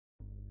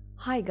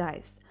Hi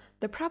guys,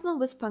 the problem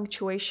with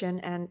punctuation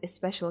and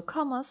especially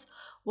commas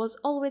was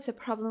always a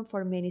problem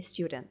for many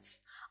students.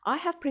 I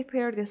have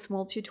prepared a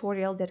small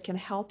tutorial that can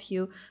help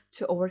you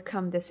to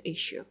overcome this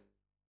issue.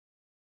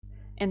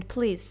 And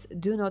please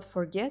do not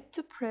forget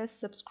to press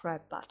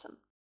subscribe button.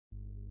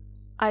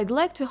 I'd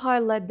like to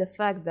highlight the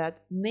fact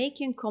that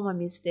making comma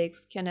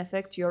mistakes can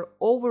affect your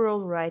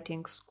overall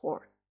writing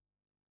score.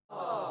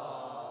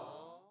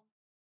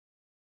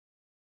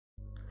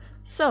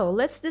 So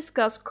let's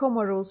discuss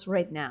comma rules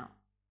right now.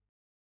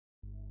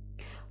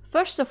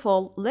 First of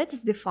all,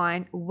 let's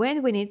define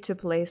when we need to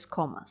place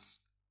commas.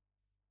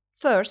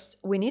 First,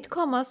 we need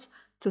commas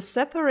to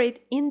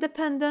separate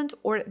independent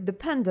or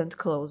dependent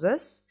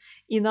clauses,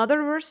 in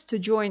other words, to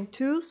join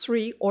 2,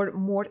 3, or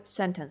more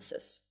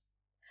sentences.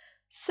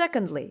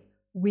 Secondly,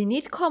 we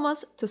need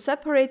commas to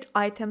separate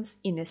items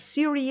in a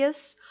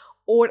series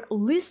or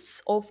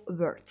lists of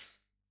words.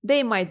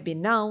 They might be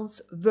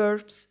nouns,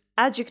 verbs,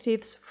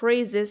 adjectives,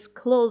 phrases,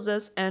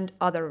 clauses, and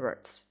other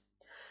words.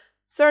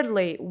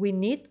 Thirdly, we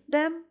need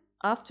them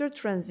after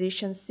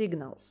transition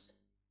signals.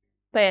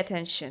 Pay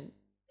attention.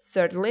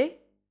 Thirdly,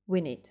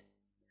 we need.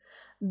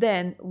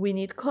 Then we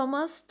need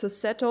commas to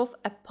set off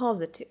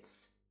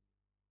appositives.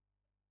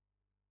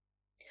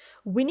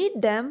 We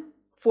need them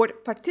for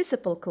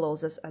participle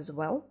clauses as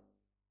well.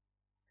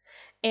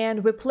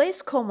 And we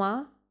place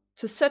comma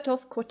to set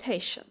off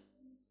quotation.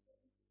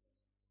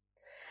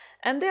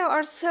 And there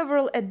are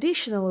several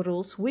additional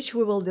rules which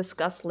we will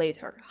discuss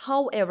later.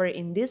 However,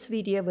 in this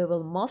video we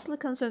will mostly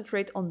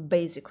concentrate on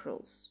basic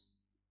rules.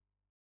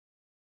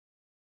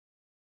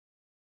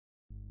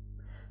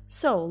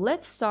 So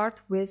let's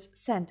start with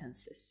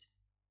sentences.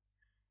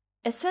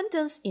 A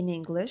sentence in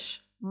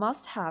English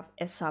must have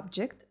a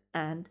subject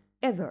and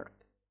a verb.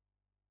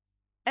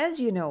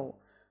 As you know,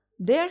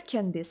 there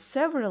can be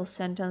several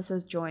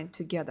sentences joined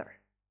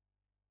together.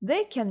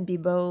 They can be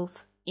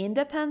both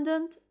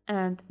independent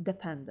and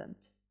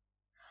dependent.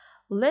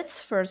 Let's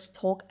first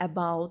talk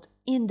about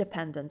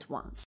independent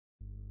ones.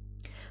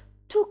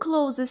 Two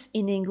clauses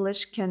in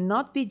English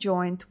cannot be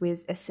joined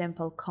with a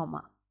simple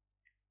comma.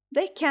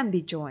 They can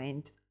be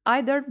joined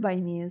either by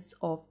means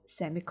of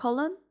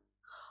semicolon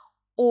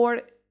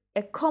or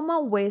a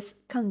comma with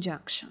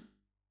conjunction.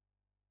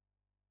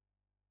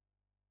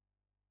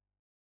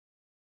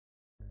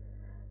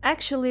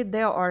 Actually,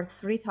 there are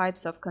three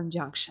types of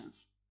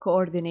conjunctions: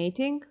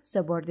 coordinating,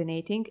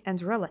 subordinating,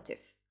 and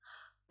relative.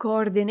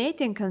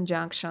 Coordinating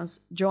conjunctions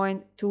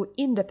join two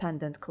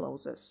independent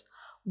clauses,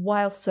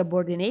 while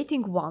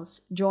subordinating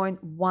ones join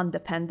one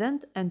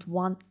dependent and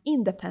one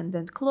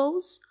independent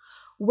clause,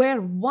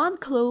 where one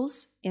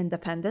clause,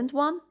 independent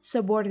one,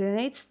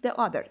 subordinates the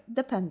other,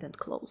 dependent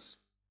clause.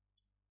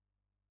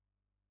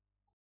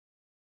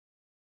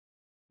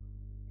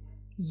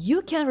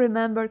 You can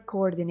remember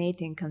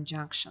coordinating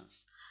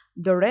conjunctions.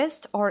 The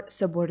rest are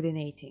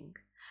subordinating.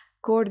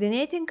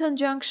 Coordinating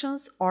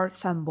conjunctions are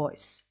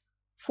fanboys: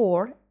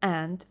 for,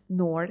 and,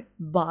 nor,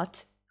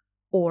 but,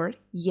 or,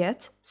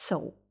 yet,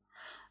 so.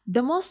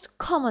 The most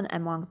common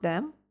among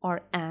them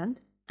are and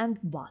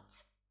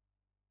but.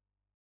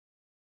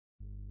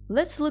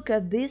 Let's look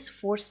at these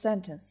four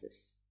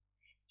sentences.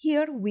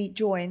 Here we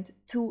joined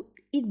two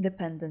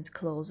independent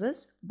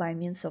clauses by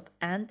means of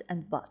and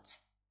but.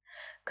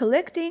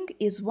 Collecting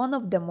is one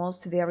of the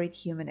most varied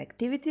human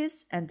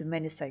activities, and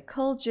many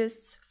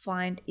psychologists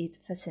find it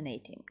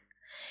fascinating.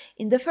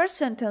 In the first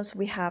sentence,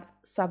 we have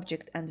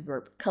subject and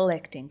verb.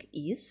 Collecting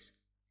is.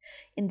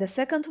 In the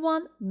second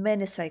one,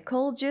 many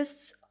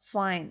psychologists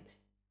find.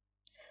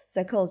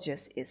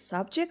 Psychologist is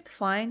subject,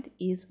 find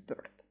is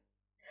verb.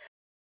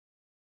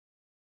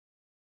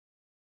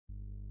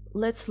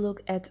 Let's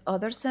look at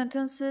other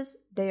sentences.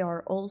 They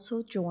are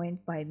also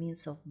joined by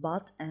means of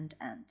but and.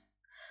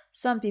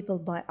 Some people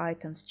buy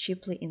items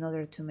cheaply in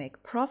order to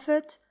make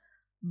profit,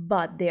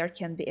 but there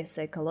can be a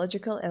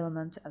psychological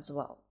element as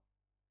well.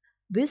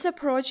 This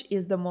approach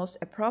is the most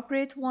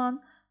appropriate one,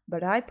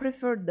 but I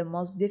prefer the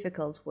most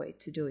difficult way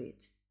to do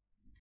it.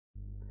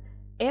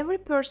 Every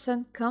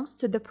person comes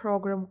to the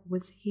program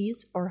with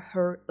his or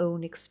her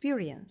own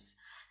experience,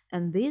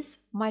 and this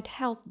might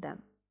help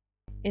them.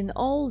 In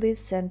all these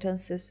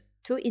sentences,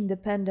 two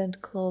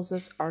independent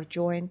clauses are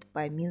joined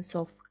by means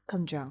of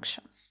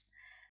conjunctions.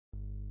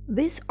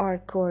 These are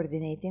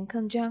coordinating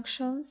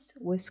conjunctions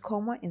with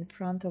comma in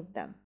front of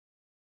them.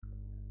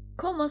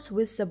 Commas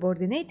with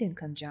subordinating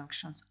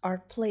conjunctions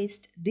are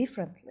placed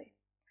differently.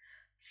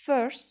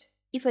 First,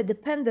 if a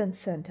dependent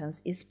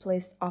sentence is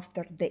placed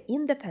after the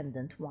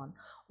independent one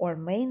or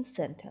main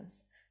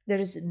sentence, there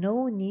is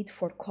no need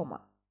for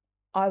comma.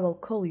 I will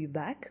call you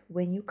back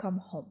when you come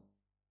home.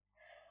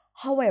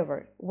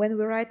 However, when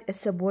we write a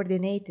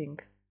subordinating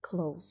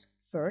clause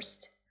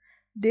first,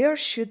 there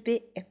should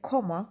be a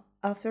comma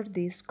after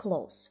this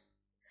clause.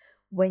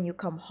 When you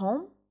come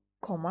home,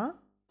 comma,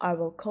 I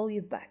will call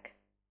you back.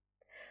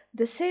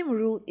 The same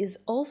rule is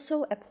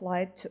also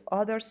applied to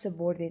other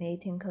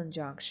subordinating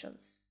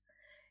conjunctions.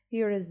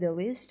 Here is the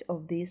list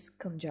of these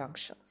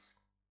conjunctions.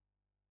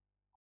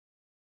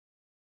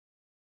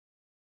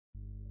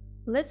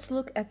 Let's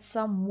look at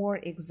some more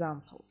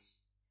examples.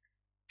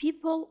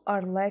 People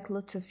are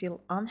likely to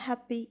feel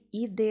unhappy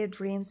if their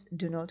dreams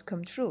do not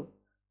come true.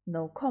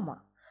 No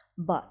comma.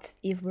 But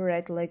if we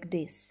write like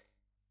this,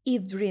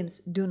 if dreams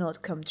do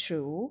not come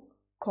true,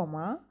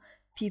 comma,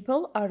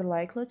 people are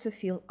likely to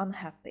feel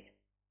unhappy.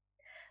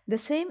 The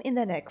same in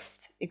the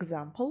next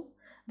example.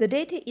 The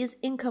data is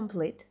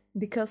incomplete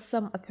because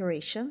some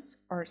operations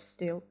are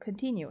still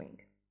continuing.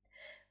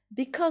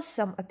 Because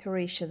some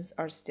operations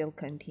are still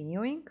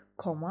continuing,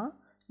 comma,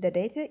 the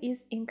data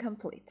is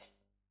incomplete.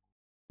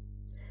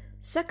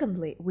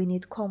 Secondly, we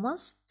need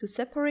commas to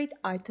separate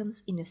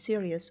items in a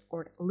series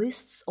or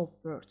lists of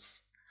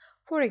words.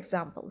 For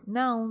example,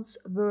 nouns,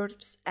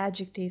 verbs,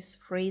 adjectives,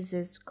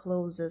 phrases,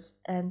 clauses,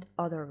 and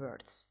other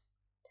words.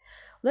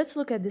 Let's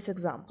look at this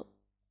example.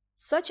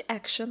 Such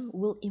action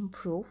will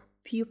improve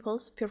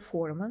pupils'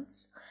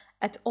 performance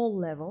at all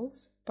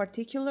levels,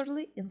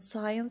 particularly in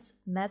science,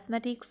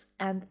 mathematics,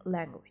 and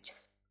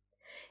languages.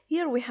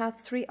 Here we have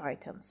three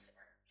items: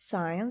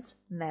 science,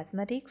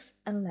 mathematics,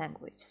 and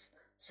languages.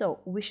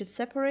 So we should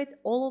separate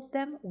all of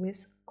them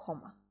with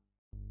comma.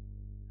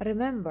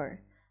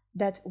 Remember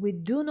that we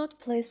do not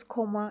place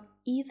comma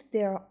if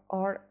there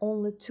are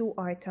only two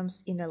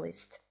items in a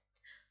list.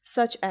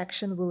 Such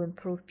action will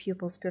improve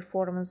pupils'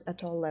 performance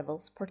at all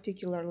levels,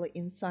 particularly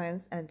in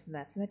science and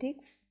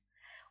mathematics.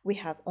 We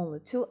have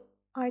only two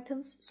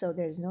items, so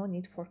there is no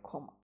need for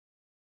comma.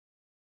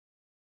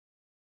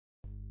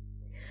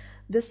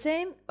 The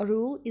same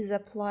rule is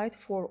applied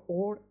for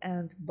or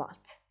and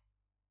but.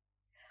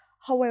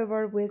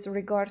 However, with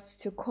regards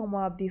to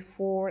comma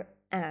before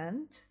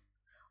and,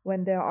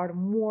 when there are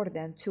more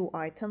than two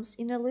items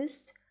in a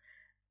list,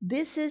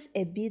 this is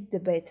a bit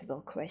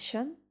debatable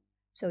question.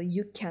 So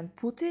you can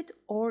put it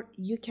or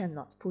you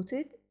cannot put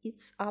it,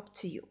 it's up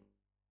to you.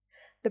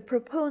 The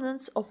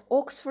proponents of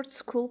Oxford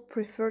School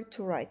prefer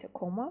to write a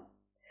comma,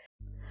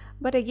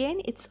 but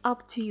again it's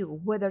up to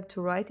you whether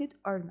to write it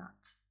or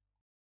not.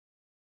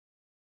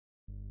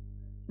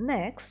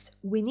 Next,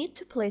 we need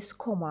to place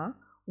comma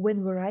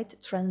when we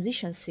write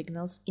transition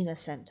signals in a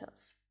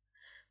sentence.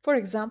 For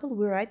example,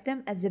 we write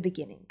them at the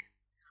beginning.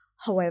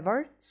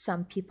 However,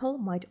 some people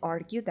might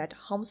argue that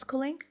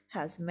homeschooling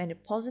has many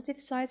positive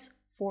sides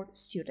for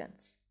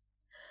students.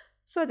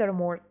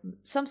 Furthermore,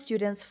 some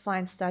students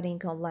find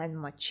studying online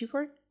much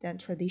cheaper than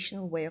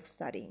traditional way of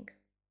studying.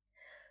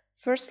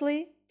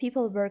 Firstly,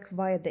 people work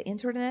via the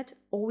internet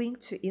owing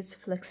to its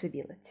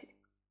flexibility.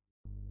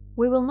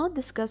 We will not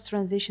discuss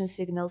transition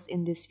signals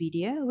in this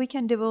video, we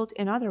can devote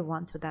another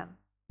one to them.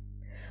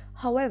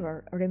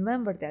 However,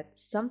 remember that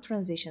some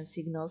transition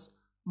signals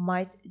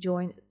might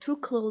join two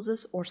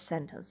clauses or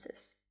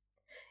sentences.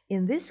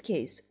 In this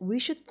case, we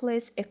should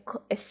place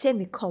a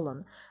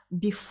semicolon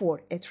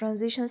before a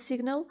transition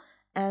signal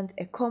and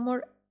a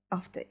comma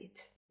after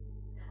it.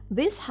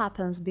 This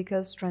happens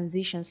because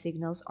transition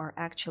signals are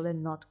actually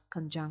not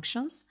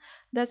conjunctions.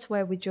 That's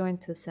why we join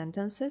two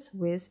sentences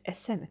with a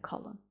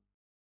semicolon.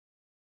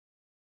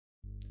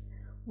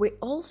 We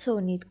also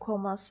need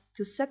commas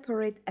to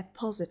separate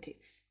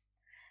appositives.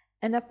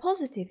 An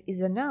appositive is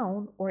a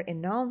noun or a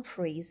noun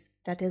phrase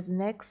that is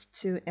next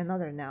to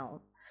another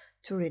noun,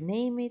 to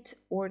rename it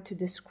or to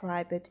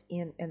describe it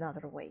in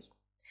another way.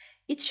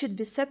 It should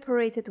be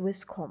separated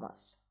with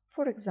commas.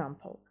 For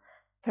example,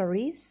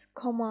 Paris,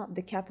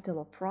 the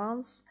capital of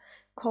France,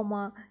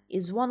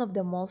 is one of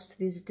the most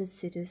visited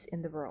cities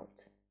in the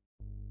world.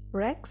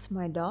 Rex,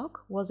 my dog,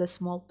 was a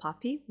small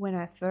puppy when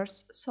I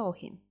first saw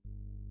him.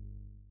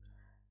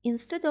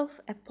 Instead of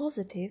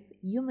appositive,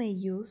 you may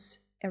use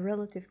a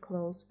relative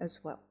clause as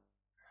well.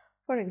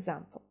 For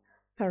example,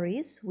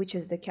 Paris, which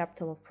is the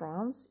capital of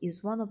France,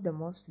 is one of the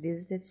most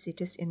visited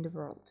cities in the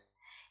world.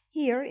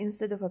 Here,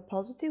 instead of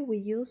appositive, we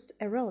used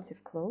a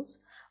relative clause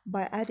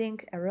by adding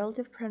a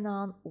relative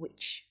pronoun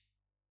which.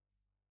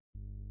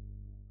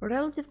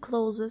 Relative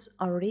clauses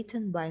are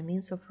written by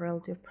means of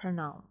relative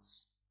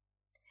pronouns.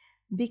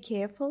 Be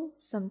careful,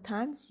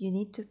 sometimes you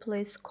need to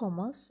place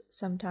commas,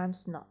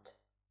 sometimes not.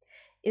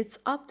 It's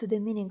up to the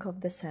meaning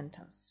of the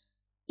sentence.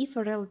 If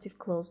a relative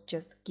clause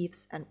just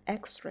gives an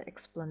extra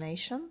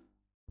explanation,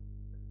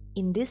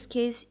 in this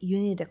case you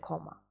need a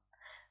comma.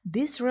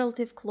 This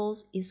relative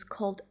clause is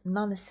called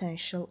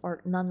non-essential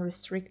or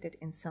non-restricted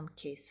in some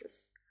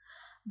cases.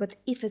 But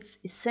if it's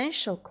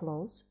essential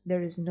clause,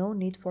 there is no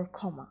need for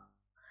comma.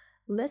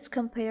 Let's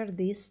compare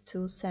these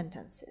two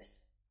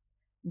sentences.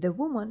 The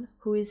woman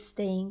who is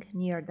staying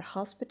near the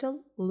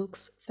hospital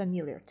looks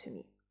familiar to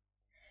me.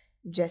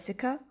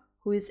 Jessica,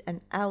 who is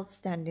an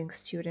outstanding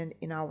student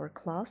in our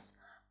class,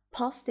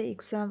 passed the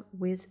exam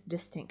with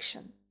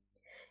distinction.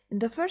 In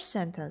the first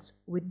sentence,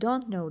 we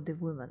don't know the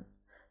woman,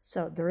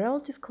 so the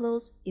relative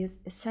clause is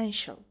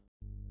essential.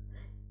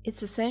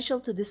 It's essential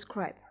to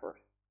describe her.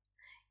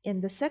 In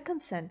the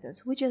second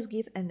sentence, we just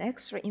give an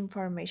extra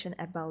information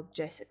about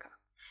Jessica.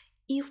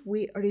 If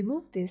we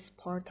remove this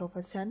part of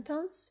a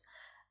sentence,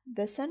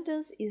 the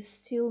sentence is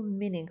still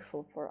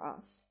meaningful for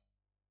us.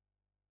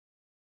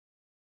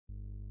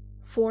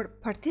 For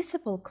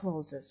participle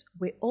clauses,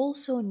 we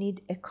also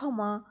need a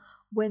comma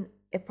when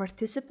A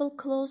participle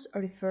clause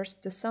refers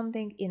to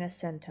something in a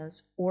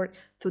sentence or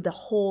to the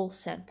whole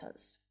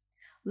sentence.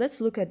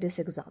 Let's look at this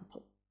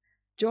example.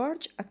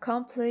 George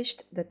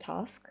accomplished the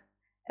task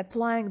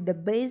applying the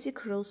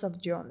basic rules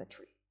of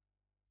geometry.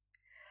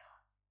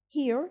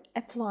 Here,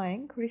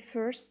 applying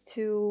refers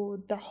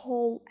to the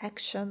whole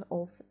action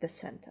of the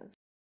sentence.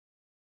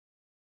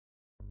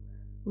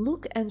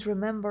 Look and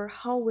remember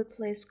how we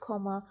place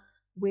comma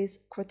with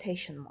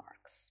quotation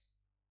marks.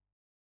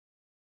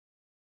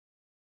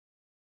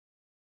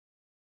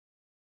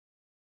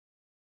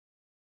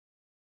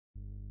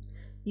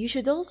 You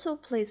should also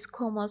place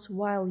commas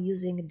while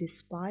using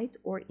despite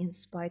or in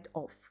spite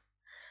of.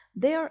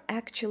 They are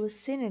actually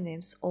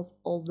synonyms of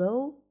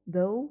although,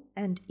 though,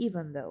 and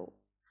even though.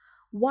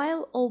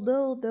 While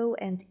although, though,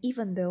 and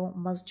even though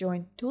must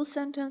join two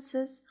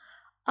sentences,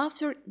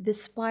 after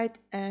despite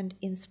and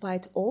in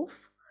spite of,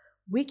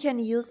 we can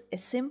use a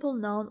simple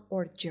noun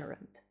or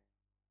gerund.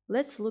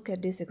 Let's look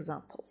at these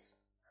examples.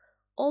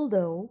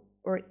 Although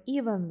or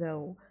even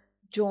though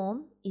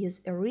John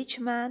is a rich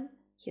man,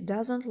 he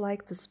doesn't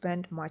like to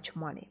spend much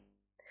money.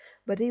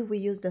 But if we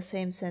use the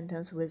same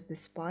sentence with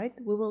despite,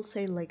 we will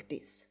say like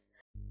this.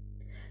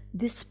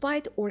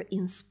 Despite or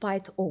in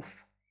spite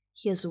of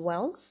his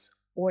wealth,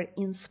 or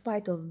in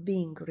spite of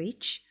being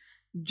rich,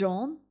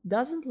 John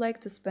doesn't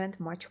like to spend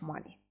much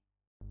money.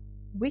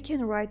 We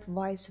can write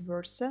vice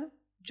versa.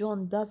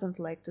 John doesn't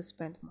like to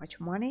spend much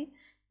money,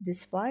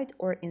 despite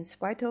or in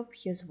spite of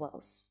his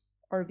wealth,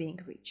 or being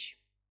rich.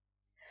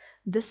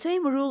 The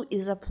same rule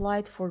is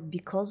applied for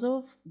because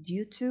of,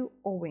 due to,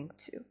 owing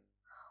to.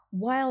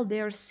 While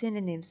their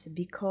synonyms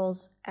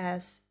because,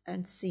 as,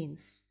 and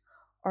since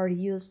are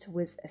used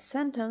with a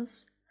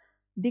sentence,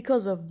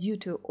 because of, due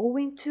to,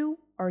 owing to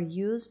are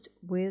used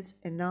with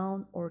a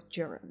noun or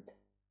gerund.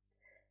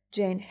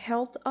 Jane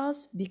helped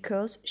us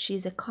because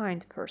she's a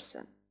kind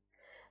person.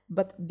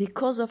 But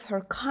because of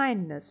her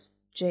kindness,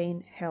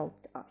 Jane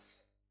helped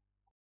us.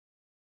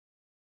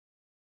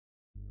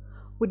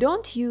 We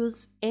don't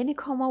use any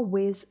comma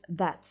with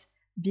that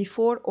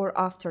before or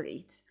after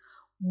it,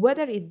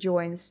 whether it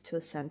joins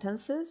two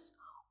sentences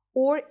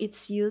or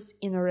it's used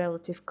in a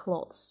relative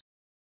clause.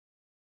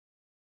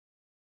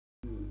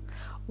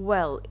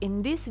 Well,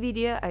 in this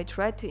video I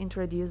tried to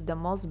introduce the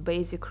most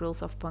basic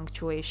rules of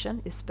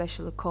punctuation,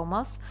 especially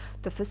commas,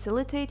 to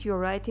facilitate your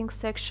writing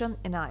section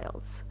in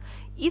IELTS.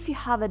 If you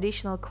have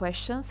additional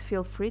questions,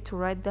 feel free to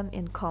write them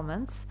in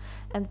comments,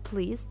 and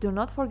please do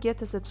not forget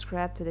to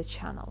subscribe to the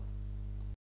channel.